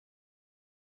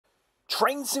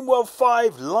Train Sim World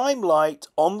 5 Limelight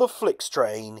on the Flix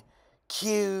train.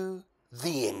 Cue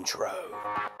the intro.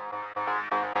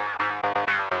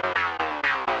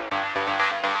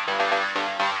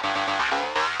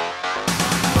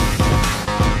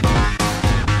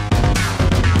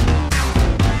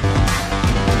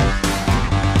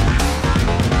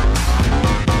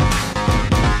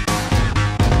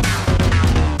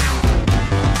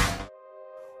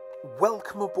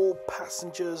 Welcome aboard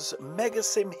passengers,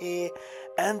 MegaSim here,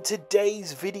 and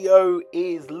today's video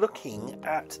is looking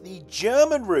at the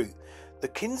German route, the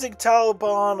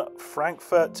Kinzigtalbahn,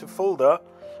 Frankfurt to Fulda,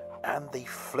 and the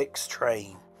Flix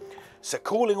train. So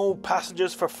calling all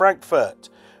passengers for Frankfurt.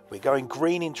 We're going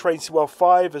green in Train Sim World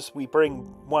 5 as we bring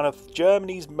one of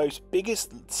Germany's most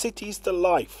biggest cities to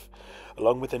life,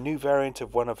 along with a new variant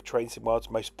of one of Train Sim World's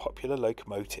most popular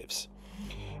locomotives.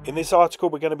 In this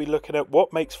article, we're going to be looking at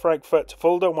what makes Frankfurt to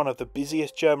Fulda one of the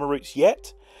busiest German routes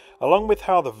yet, along with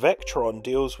how the Vectron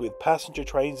deals with passenger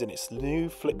trains in its new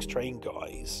Flix train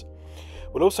guise.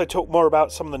 We'll also talk more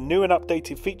about some of the new and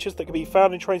updated features that can be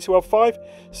found in Train Sim World 5,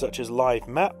 such as live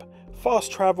map,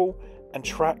 fast travel, and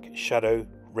track shadow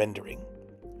rendering.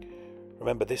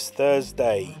 Remember, this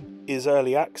Thursday is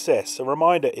early access. A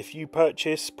reminder, if you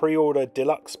purchase pre-order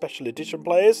deluxe special edition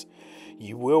players,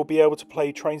 you will be able to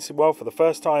play Train Sim World for the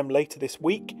first time later this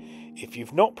week. If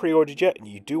you've not pre-ordered yet and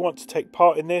you do want to take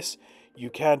part in this,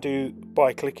 you can do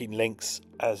by clicking links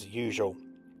as usual.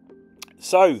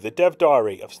 So, the Dev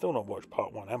Diary. I've still not watched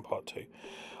part 1 and part 2.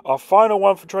 Our final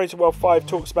one for Train Sim World 5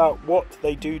 talks about what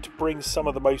they do to bring some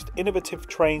of the most innovative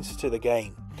trains to the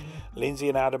game. Lindsay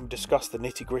and Adam discuss the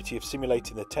nitty-gritty of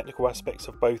simulating the technical aspects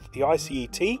of both the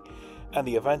ICET and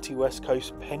the Avanti West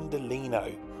Coast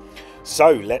Pendolino.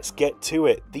 So let's get to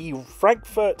it. The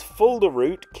Frankfurt Fulda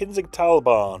route,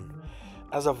 Kinzigtalbahn.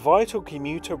 As a vital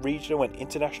commuter, regional and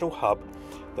international hub,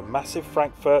 the massive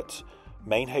Frankfurt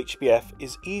main HBF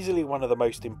is easily one of the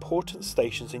most important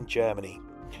stations in Germany.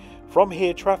 From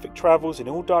here, traffic travels in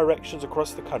all directions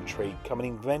across the country, coming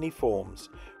in many forms: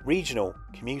 regional,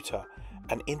 commuter,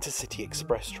 and intercity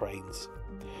express trains.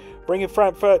 Bringing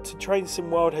Frankfurt to Train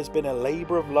Sim World has been a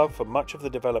labour of love for much of the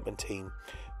development team,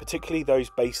 particularly those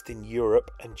based in Europe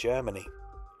and Germany.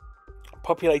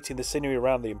 Populating the scenery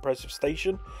around the impressive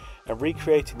station and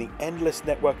recreating the endless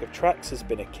network of tracks has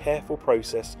been a careful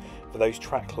process for those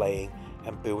track laying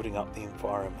and building up the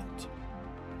environment.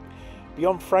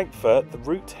 Beyond Frankfurt, the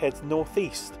route heads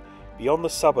northeast, beyond the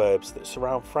suburbs that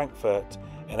surround Frankfurt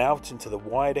and out into the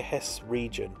wider Hesse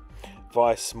region,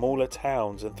 via smaller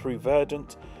towns and through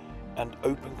verdant and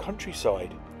open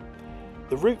countryside.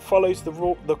 The route follows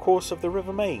the course of the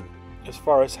River Main as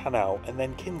far as Hanau and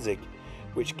then Kinzig,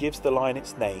 which gives the line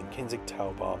its name,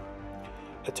 Kinzigtalbahn.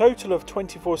 A total of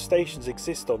 24 stations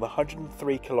exist on the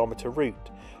 103-kilometre route,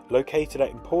 located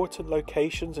at important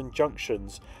locations and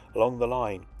junctions along the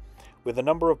line, with a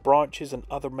number of branches and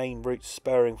other main routes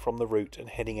spurring from the route and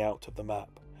heading out of the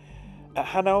map. At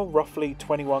Hanau, roughly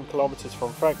 21 kilometres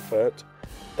from Frankfurt,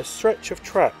 a stretch of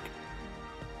track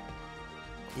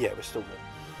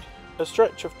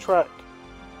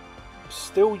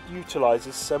still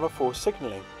utilises semaphore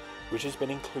signalling, which has been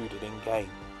included in game.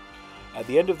 At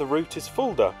the end of the route is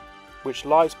Fulda, which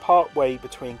lies part way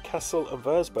between Kassel and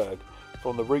Würzburg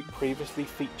from the route previously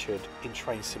featured in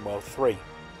Train Sim World 3.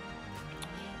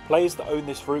 Players that own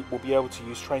this route will be able to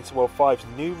use Train Sim World 5's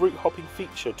new route hopping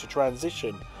feature to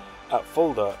transition at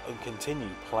Fulda and continue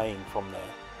playing from there.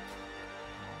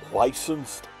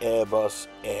 Licensed Airbus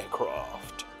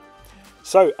aircraft.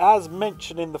 So, as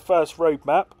mentioned in the first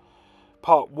roadmap,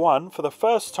 part 1, for the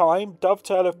first time,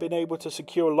 Dovetail have been able to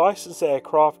secure licensed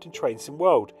aircraft in Train Sim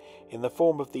World in the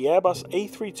form of the Airbus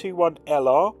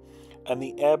A321LR and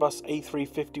the Airbus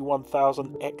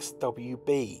A350-1000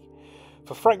 XWB.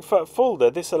 For Frankfurt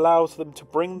Fulda, this allows them to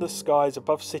bring the skies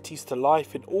above cities to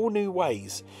life in all new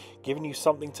ways, giving you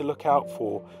something to look out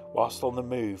for whilst on the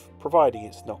move, providing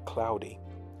it's not cloudy.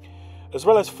 As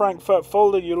well as Frankfurt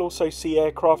Fulda, you'll also see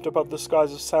aircraft above the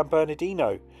skies of San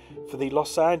Bernardino for the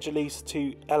Los Angeles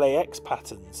to LAX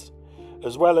patterns,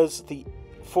 as well as the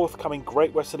forthcoming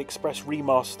Great Western Express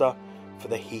remaster for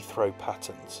the Heathrow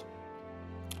patterns.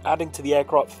 Adding to the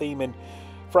aircraft theme in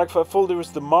Frankfurt Fulda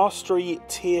is the Mastery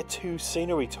Tier 2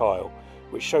 scenery tile,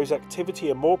 which shows activity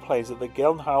and more planes at the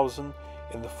Gelnhausen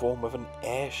in the form of an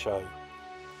air show.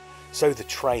 So the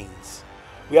trains.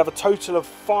 We have a total of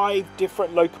 5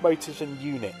 different locomotives and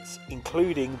units,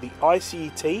 including the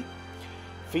ICET,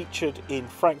 featured in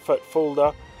Frankfurt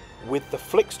Fulda, with the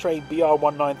Flix train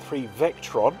BR193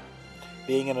 Vectron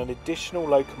being an additional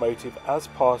locomotive as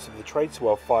part of the Train Sim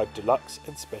World 5 Deluxe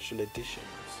and Special Editions.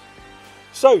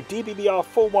 So, DBBR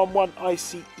 411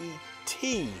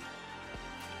 ICET.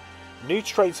 New to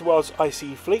Trains the World's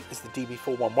ICE fleet is the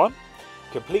DB411,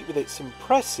 complete with its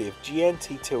impressive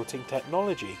GNT tilting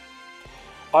technology.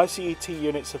 ICET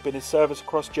units have been in service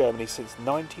across Germany since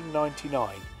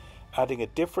 1999, adding a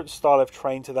different style of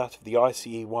train to that of the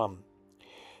ICE1.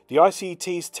 The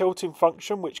ICET's tilting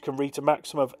function, which can reach a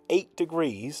maximum of 8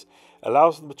 degrees,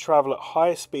 allows them to travel at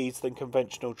higher speeds than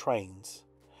conventional trains.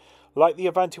 Like the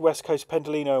Avanti West Coast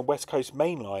Pendolino and West Coast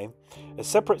Main Line, a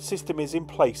separate system is in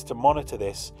place to monitor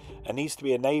this and needs to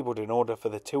be enabled in order for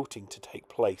the tilting to take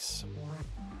place.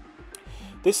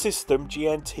 This system,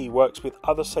 GNT, works with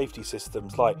other safety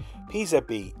systems like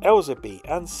PZB, LZB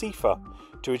and CIFA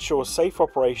to ensure safe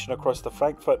operation across the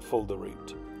Frankfurt Fulda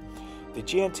route. The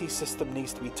GNT system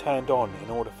needs to be turned on in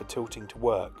order for tilting to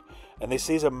work, and this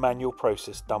is a manual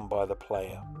process done by the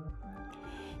player.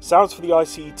 Sounds for the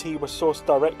ICET were sourced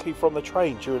directly from the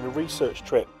train during a research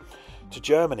trip to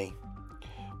Germany.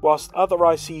 Whilst other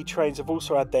ICE trains have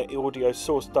also had their audio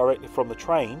sourced directly from the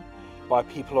train by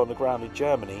people on the ground in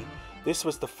Germany, this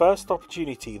was the first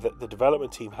opportunity that the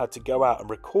development team had to go out and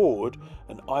record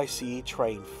an ICE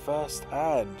train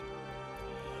firsthand.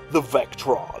 The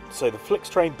Vectron, so the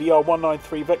Flixtrain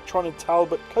BR193 Vectron and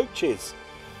Talbot coaches,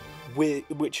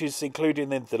 which is included in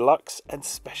the deluxe and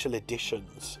special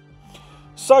editions.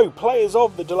 So, players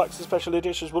of the deluxe and special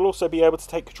editions will also be able to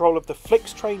take control of the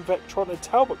Flixtrain, Vectron and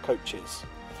Talbot coaches.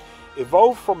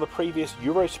 Evolved from the previous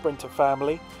Eurosprinter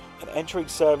family and entering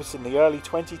service in the early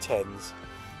 2010s,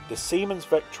 the Siemens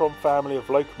Vectron family of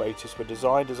locomotives were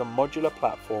designed as a modular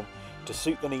platform to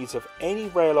suit the needs of any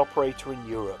rail operator in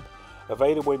Europe,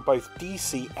 available in both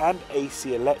DC and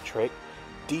AC electric,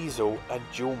 diesel and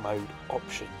dual mode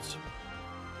options.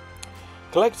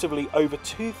 Collectively, over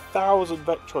 2,000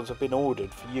 Vectrons have been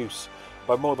ordered for use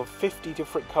by more than 50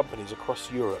 different companies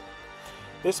across Europe.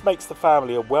 This makes the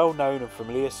family a well-known and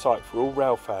familiar sight for all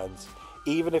rail fans,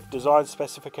 even if design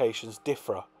specifications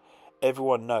differ.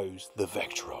 Everyone knows the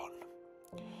Vectron.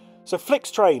 So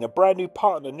Flixtrain, a brand new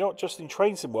partner not just in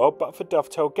Trains in World but for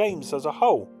Dovetail Games as a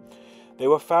whole. They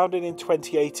were founded in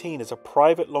 2018 as a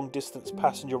private long-distance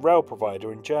passenger rail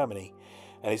provider in Germany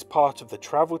and is part of the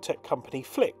travel tech company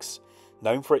Flix,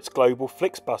 known for its global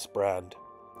Flixbus brand.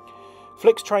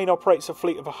 Flixtrain operates a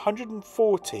fleet of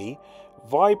 140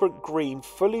 vibrant green,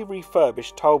 fully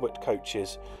refurbished Talbot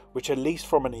coaches, which are leased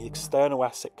from an external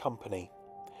asset company.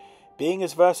 Being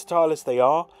as versatile as they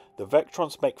are, the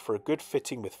Vectrons make for a good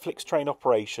fitting with Flixtrain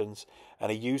operations and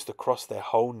are used across their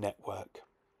whole network.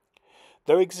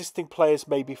 Though existing players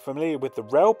may be familiar with the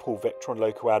Railpool Vectron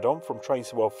Loco add-on from Trains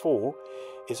to World 4,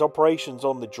 its operations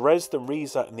on the Dresden,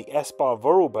 Riesa and the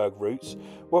S-Bahn-Vorarlberg routes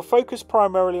will focus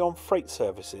primarily on freight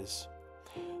services.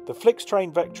 The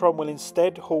Flixtrain Vectron will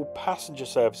instead haul passenger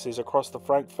services across the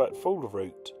Frankfurt Fulda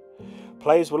route.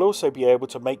 Players will also be able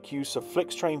to make use of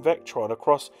Flixtrain Vectron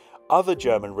across other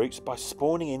German routes by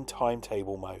spawning in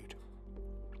timetable mode.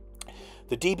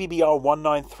 The DBBR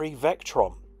 193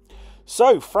 Vectron.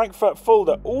 So, Frankfurt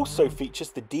Fulda also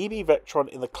features the DB Vectron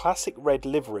in the classic red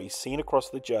livery seen across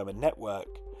the German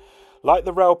network. Like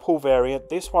the Railpool variant,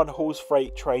 this one hauls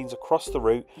freight trains across the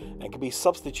route and can be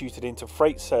substituted into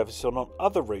freight services on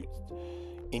other routes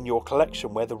in your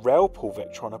collection where the Railpool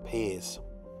Vectron appears.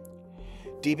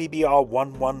 DBBR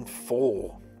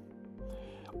 114.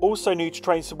 Also new to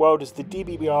Trains the World is the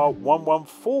DBBR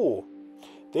 114.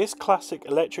 This classic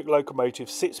electric locomotive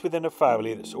sits within a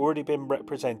family that's already been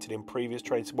represented in previous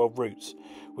Trains to World routes,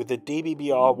 with the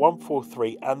DBBR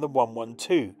 143 and the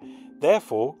 112,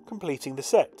 therefore completing the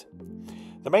set.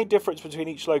 The main difference between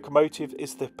each locomotive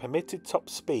is the permitted top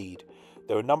speed,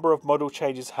 though a number of model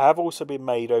changes have also been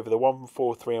made over the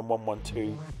 143 and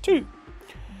 112 too,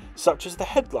 such as the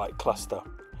headlight cluster.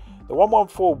 The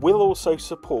 114 will also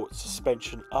support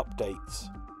suspension updates.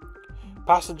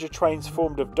 Passenger trains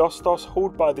formed of Dostos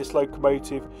hauled by this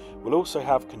locomotive will also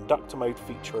have conductor mode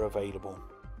feature available.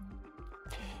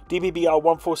 DBBR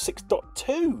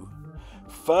 146.2.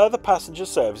 Further passenger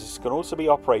services can also be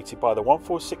operated by the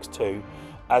 1462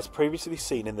 as previously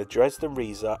seen in the Dresden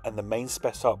Riesa and the main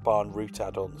Spessartbahn route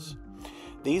add-ons.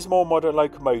 These more modern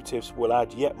locomotives will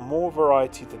add yet more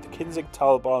variety to the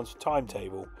Kinzigtalbahn's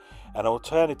timetable, an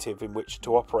alternative in which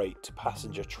to operate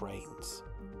passenger trains.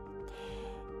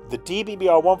 The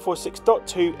DBBR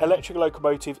 146.2 electric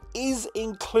locomotive is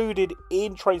included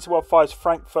in Trains to World 5's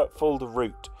Frankfurt Fulda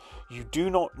route. You do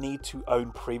not need to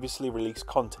own previously released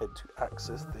content to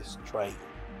access this train.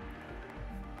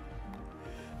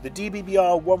 The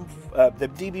DBBR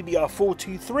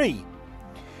 423.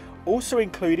 Also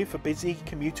included for busy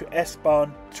commuter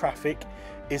S-Bahn traffic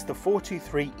is the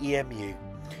 423 EMU.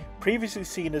 previously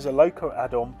seen as a loco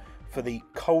add-on for the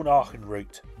Köln-Aachen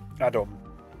route add-on,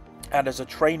 and as a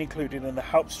train included in the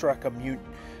Hauptstrecke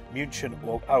München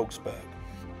or Augsburg.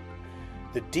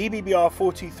 The DBBR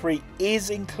 423 is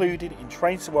included in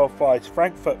Trains to World 5's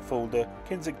Frankfurt Fulda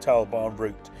Kinzigtalbahn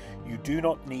route. You do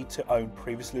not need to own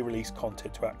previously released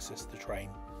content to access the train.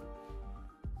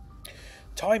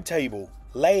 Timetable,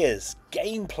 layers,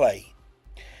 gameplay.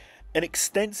 An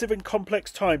extensive and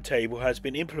complex timetable has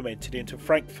been implemented into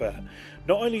Frankfurt,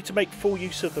 not only to make full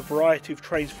use of the variety of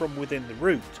trains from within the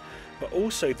route, but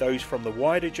also those from the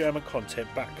wider German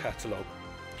content back catalogue.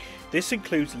 This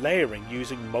includes layering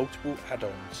using multiple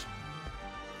add-ons.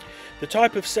 The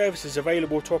type of services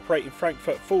available to operate in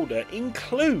Frankfurt Fulda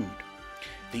include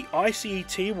the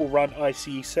ICET will run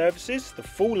ICE services the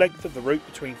full length of the route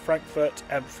between Frankfurt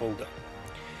and Fulda.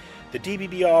 The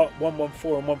DBBR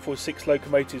 114 and 146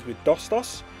 locomotives with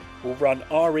Dostos will run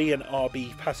RE and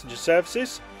RB passenger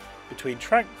services between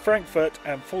Frankfurt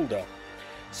and Fulda.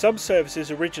 Some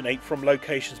services originate from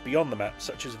locations beyond the map,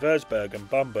 such as Würzburg and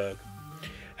Bamberg.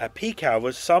 At peak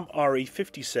hours, some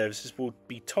RE50 services will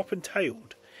be top and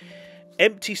tailed.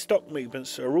 Empty stock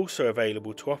movements are also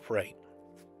available to operate.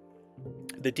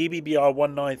 The DBBR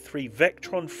 193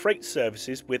 Vectron freight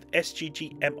services with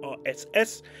SGG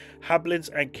MRSS, Hablins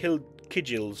and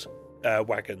Kijils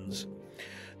wagons.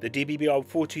 The DBBR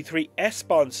 423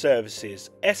 S-Bahn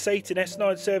services, S8 and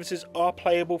S9 services are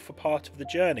playable for part of the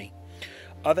journey.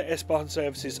 Other S-Bahn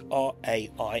services are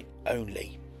AI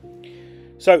only.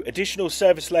 So, additional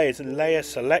service layers and layer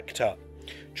selector.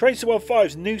 Trains to World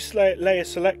 5's new layer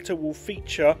selector will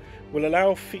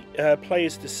allow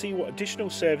players to see what additional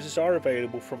services are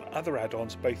available from other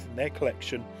add-ons, both in their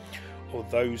collection or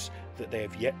those that they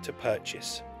have yet to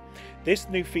purchase. This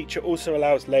new feature also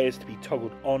allows layers to be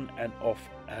toggled on and off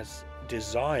as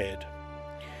desired.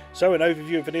 So, an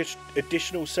overview of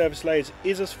additional service layers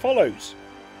is as follows.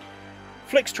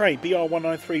 Flixtrain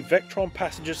BR193 Vectron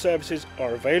passenger services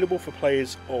are available for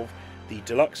players of the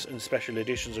deluxe and special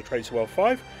editions of Trains to World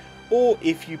 5, or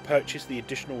if you purchase the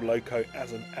additional loco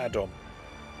as an add-on,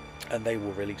 and they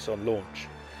will release on launch.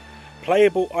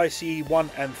 Playable ICE 1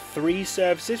 and 3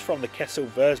 services from the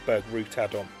Kessel-Würzburg route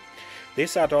add-on.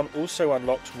 This add-on also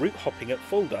unlocks route hopping at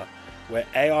Fulda, where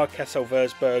AR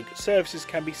Kessel-Würzburg services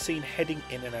can be seen heading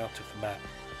in and out of the map.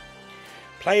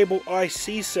 Playable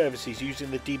IC services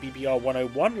using the DBBR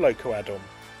 101 loco add-on.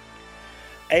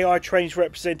 AI trains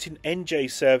representing NJ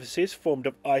services formed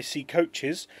of IC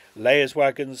coaches, layers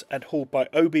wagons and hauled by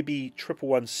OBB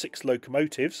 1116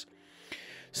 locomotives.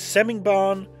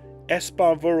 Semmingbahn,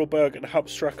 S-Bahn Vorarlberg and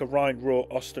Hauptstrecke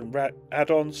Rhein-Ruhr-Osten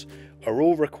add-ons are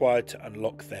all required to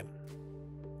unlock them.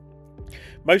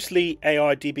 Mostly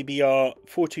AI DBBR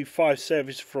 425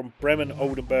 service from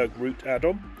Bremen-Oldenburg route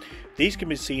add-on. These can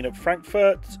be seen at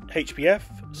Frankfurt, HPF,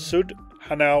 Sud,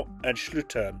 Hanau and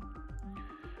Schlüchtern.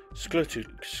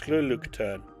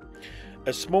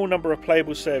 A small number of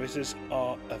playable services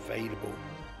are available.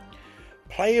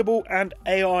 Playable and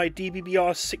AI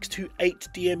DBBR 628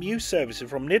 DMU services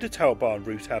from Niedertalbahn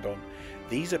route add-on.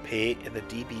 These appear in the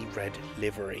DB Red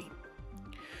livery.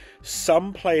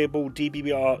 Some playable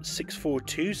DBBR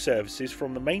 642 services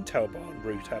from the Maintalbahn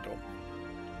route add-on.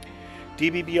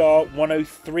 DBBR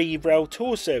 103 rail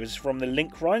tour services from the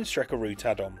Link Rheinstrecke route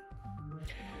add-on.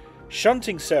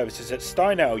 Shunting services at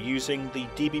Steinau using the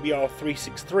DBBR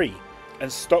 363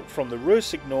 and stock from the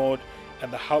Ruhr-Signord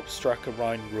and the Hauptstrecke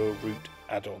Rhein-Ruhr route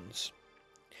add-ons.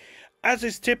 As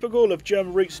is typical of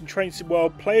German routes and trains in the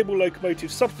world, playable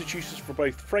locomotive substitutions for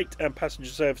both freight and passenger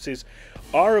services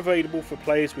are available for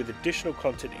players with additional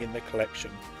content in their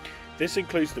collection. This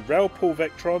includes the Railpool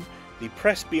Vectron, the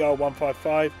Press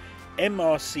BR155,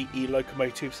 MRCE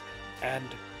locomotives and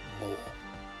more.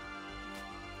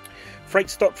 Freight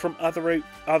stock from other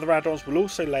add-ons will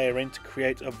also layer in to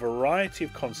create a variety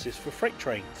of consists for freight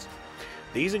trains.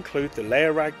 These include the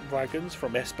layer wagons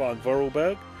from S-Bahn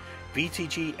Vorarlberg,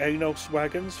 VTG Enos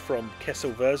wagons from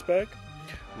Kessel-Würzburg,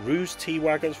 Ruse T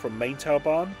wagons from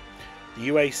Maintalbahn, the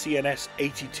UACNS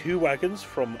 82 wagons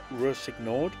from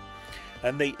Ruhr-Signord,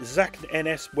 and the Zach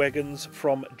NS wagons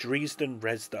from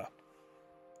Dresden-Riesa.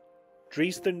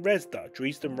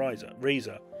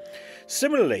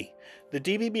 Similarly, the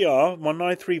DBBR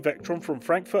 193 Vectron from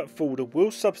Frankfurt Fulda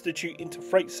will substitute into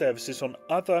freight services on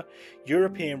other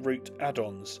European route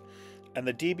add-ons, and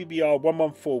the DBBR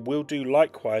 114 will do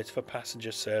likewise for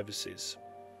passenger services.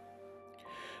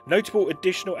 Notable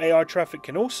additional AI traffic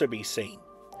can also be seen.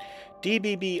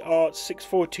 DBBR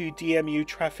 642 DMU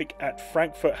traffic at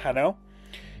Frankfurt Hanau,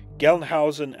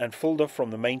 Gelnhausen and Fulda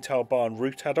from the Maintalbahn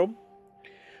route add-on.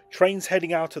 Trains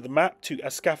heading out of the map to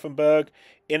Aschaffenburg,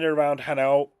 in and around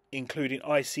Hanau including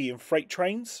IC and freight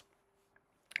trains.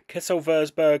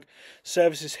 Kessel-Wurzburg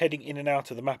services heading in and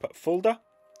out of the map at Fulda.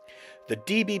 The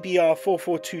DBBR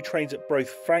 442 trains at both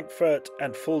Frankfurt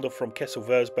and Fulda from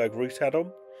Kessel-Wurzburg route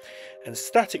add-on. And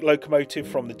static locomotive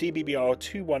from the DBBR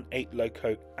 218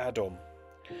 loco add-on.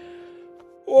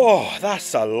 Oh,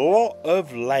 that's a lot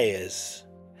of layers.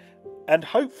 And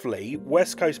hopefully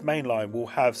West Coast Mainline will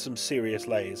have some serious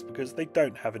layers, because they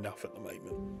don't have enough at the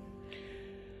moment.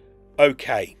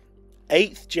 Okay,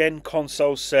 8th gen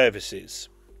console services.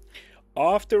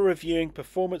 After reviewing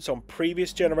performance on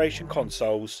previous generation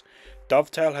consoles,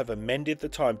 Dovetail have amended the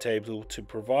timetable to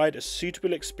provide a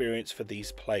suitable experience for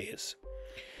these players.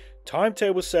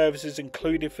 Timetable services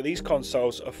included for these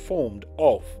consoles are formed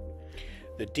of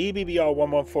the DBBR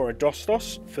 114 and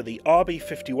DOS for the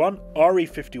RB51,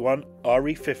 RE51,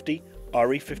 RE50,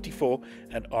 RE54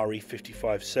 and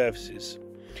RE55 services,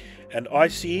 and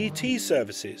ICET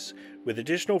services with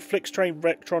additional Flixtrain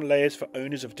Vectron layers for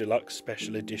owners of Deluxe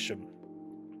Special Edition.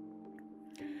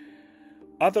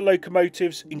 Other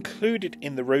locomotives included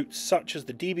in the route, such as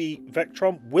the DB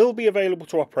Vectron, will be available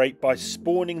to operate by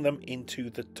spawning them into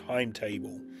the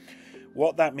timetable.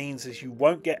 What that means is you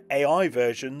won't get AI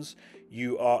versions,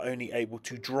 you are only able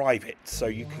to drive it. So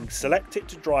you can select it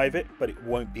to drive it, but it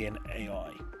won't be an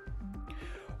AI.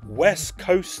 West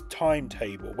Coast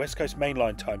timetable, West Coast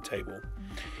Mainline timetable.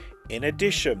 In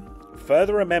addition,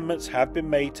 further amendments have been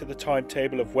made to the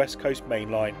timetable of West Coast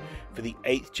Mainline for the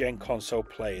 8th gen console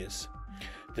players.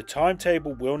 The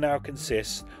timetable will now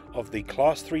consist of the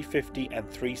Class 350 and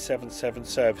 377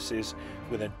 services,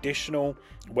 with additional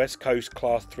West Coast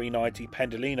Class 390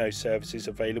 Pendolino services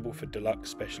available for Deluxe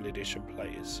Special Edition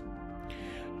players.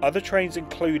 Other trains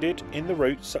included in the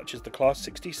route, such as the Class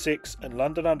 66 and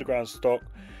London Underground stock,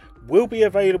 will be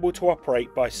available to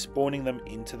operate by spawning them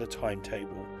into the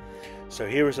timetable. So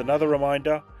here is another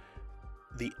reminder: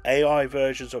 the AI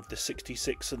versions of the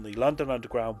 66 and the London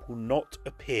Underground will not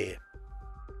appear.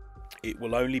 It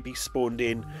will only be spawned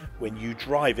in when you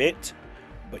drive it,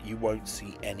 but you won't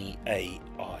see any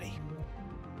AI.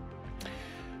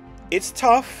 It's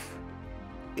tough,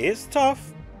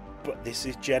 but this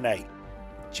is Gen 8.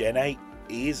 Gen 8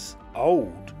 is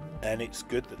old, and it's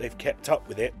good that they've kept up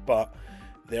with it, but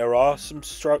there are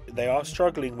they are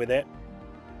struggling with it.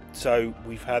 So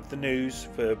we've had the news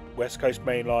for West Coast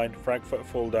Mainline, Frankfurt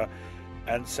Fulda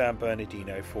and San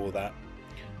Bernardino for that,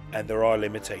 and there are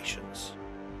limitations.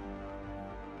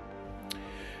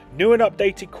 New and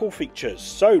updated core features.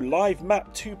 So Live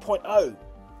Map 2.0.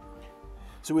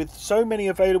 So with so many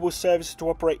available services to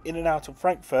operate in and out of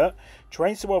Frankfurt,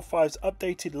 Trains to World 5's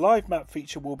updated Live Map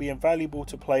feature will be invaluable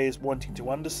to players wanting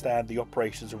to understand the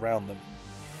operations around them.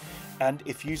 And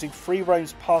if using free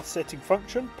roam's path setting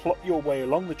function, plot your way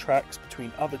along the tracks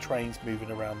between other trains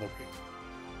moving around the route.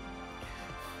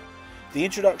 The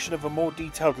introduction of a more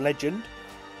detailed legend,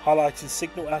 highlighting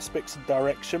signal aspects and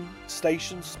direction,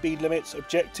 stations, speed limits,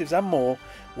 objectives and more,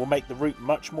 will make the route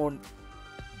much more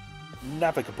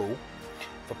navigable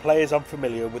for players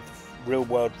unfamiliar with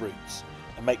real-world routes,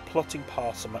 and make plotting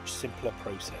paths a much simpler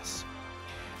process.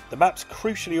 The maps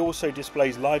crucially also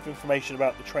displays live information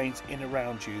about the trains in and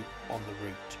around you on the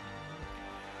route.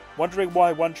 Wondering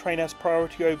why one train has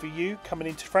priority over you coming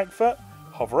into Frankfurt?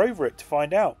 Hover over it to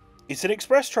find out. It's an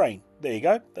express train. There you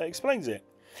go, that explains it.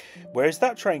 Where is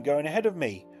that train going ahead of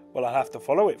me? Will I have to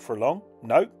follow it for long?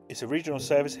 No, it's a regional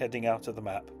service heading out of the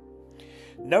map.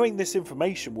 Knowing this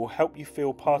information will help you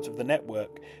feel part of the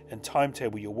network and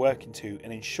timetable you're working to,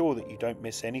 and ensure that you don't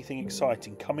miss anything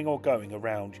exciting coming or going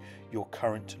around your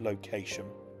current location.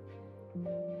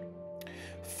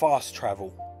 Fast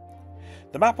travel.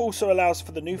 The map also allows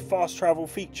for the new fast travel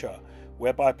feature,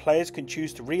 whereby players can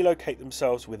choose to relocate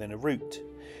themselves within a route.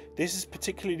 This is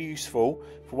particularly useful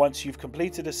for once you've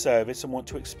completed a service and want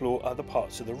to explore other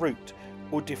parts of the route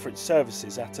or different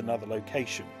services at another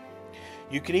location.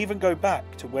 You can even go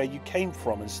back to where you came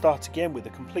from and start again with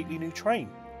a completely new train.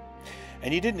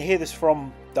 And you didn't hear this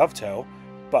from Dovetail,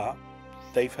 but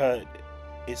they've heard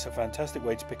it's a fantastic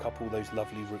way to pick up all those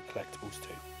lovely route collectibles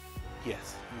too.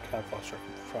 Yes, you can fast travel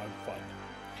to try and find them.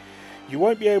 You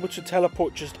won't be able to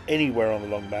teleport just anywhere on the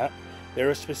long map. There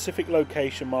are specific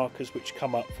location markers which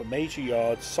come up for major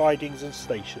yards, sidings and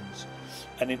stations,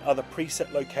 and in other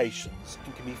preset locations,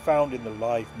 and can be found in the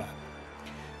live map.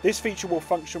 This feature will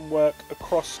work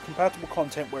across compatible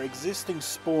content where existing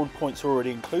spawn points are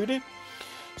already included,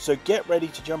 so get ready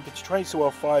to jump into Trains to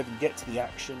World 5 and get to the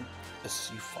action as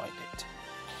you find it.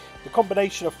 The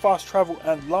combination of fast travel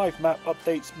and live map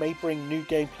updates may bring new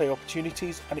gameplay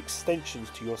opportunities and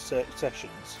extensions to your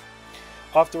sessions.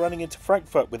 After running into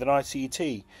Frankfurt with an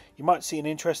ICET, you might see an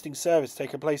interesting service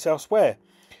taking place elsewhere,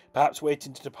 perhaps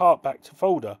waiting to depart back to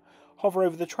Fulda. Hover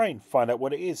over the train, find out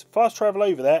what it is, fast travel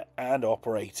over there and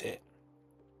operate it.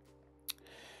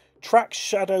 Track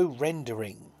shadow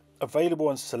rendering, available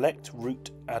on select route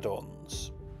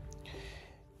add-ons.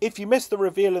 If you missed the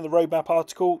reveal in the roadmap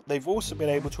article, they've also been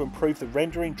able to improve the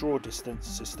rendering draw distance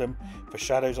system for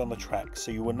shadows on the track,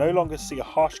 so you will no longer see a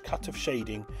harsh cut of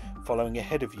shading following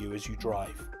ahead of you as you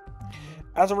drive.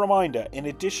 As a reminder, in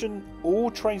addition, all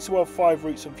Trains to World 5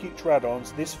 routes and future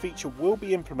add-ons, this feature will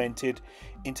be implemented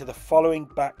into the following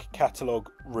back catalogue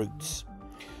routes: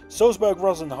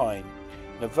 Salzburg-Rosenheim,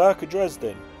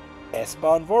 Nürnberg-Dresden,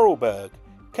 S-Bahn-Vorarlberg,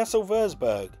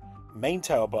 Kassel-Würzburg,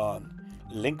 Maintalbahn,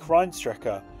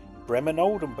 Link-Rheinstrecke,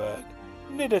 Bremen-Oldenburg,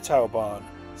 Niedertalbahn,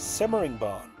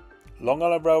 Semmeringbahn, Long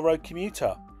Island Railroad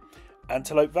Commuter,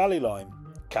 Antelope Valley Line,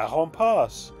 Cajon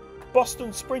Pass,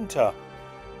 Boston Sprinter,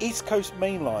 East Coast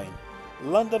Main Line,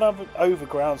 London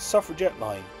Overground Suffragette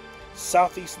Line,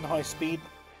 Southeastern High Speed,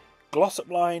 Glossop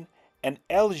Line, and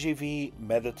LGV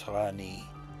Mediterranee.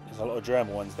 There's a lot of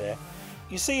German ones there.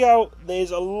 You see how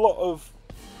there's a lot of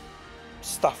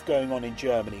stuff going on in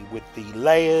Germany with the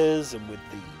layers and with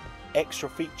the extra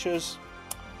features.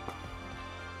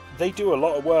 They do a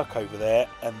lot of work over there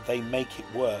and they make it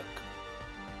work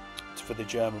for the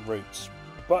German routes,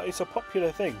 but it's a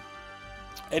popular thing.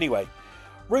 Anyway,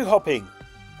 route hopping.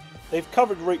 They've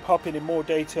covered route hopping in more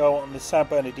detail on the San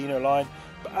Bernardino line,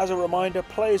 but as a reminder,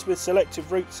 players with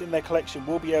selective routes in their collection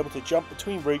will be able to jump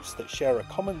between routes that share a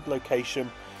common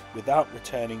location without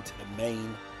returning to the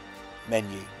main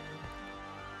menu.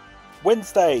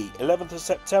 Wednesday, 11th of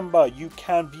September, you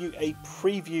can view a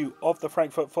preview of the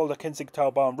Frankfurt Fulda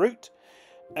Kinzigtalbahn route,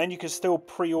 and you can still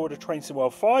pre-order Trains to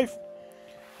World 5,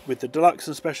 with the deluxe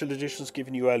and special editions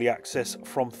giving you early access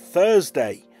from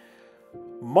Thursday.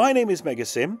 My name is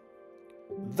MegaSim.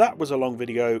 That was a long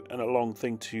video and a long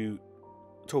thing to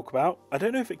talk about. I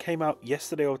don't know if it came out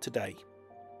yesterday or today.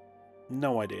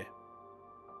 No idea.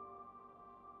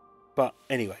 But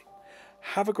anyway,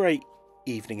 have a great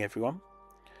evening, everyone.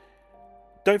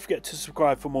 Don't forget to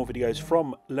subscribe for more videos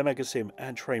from MegaSim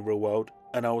and Train Real World,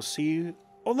 and I will see you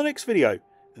on the next video.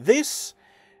 This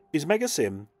is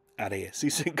MegaSim out of here. See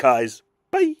you soon, guys.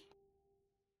 Bye.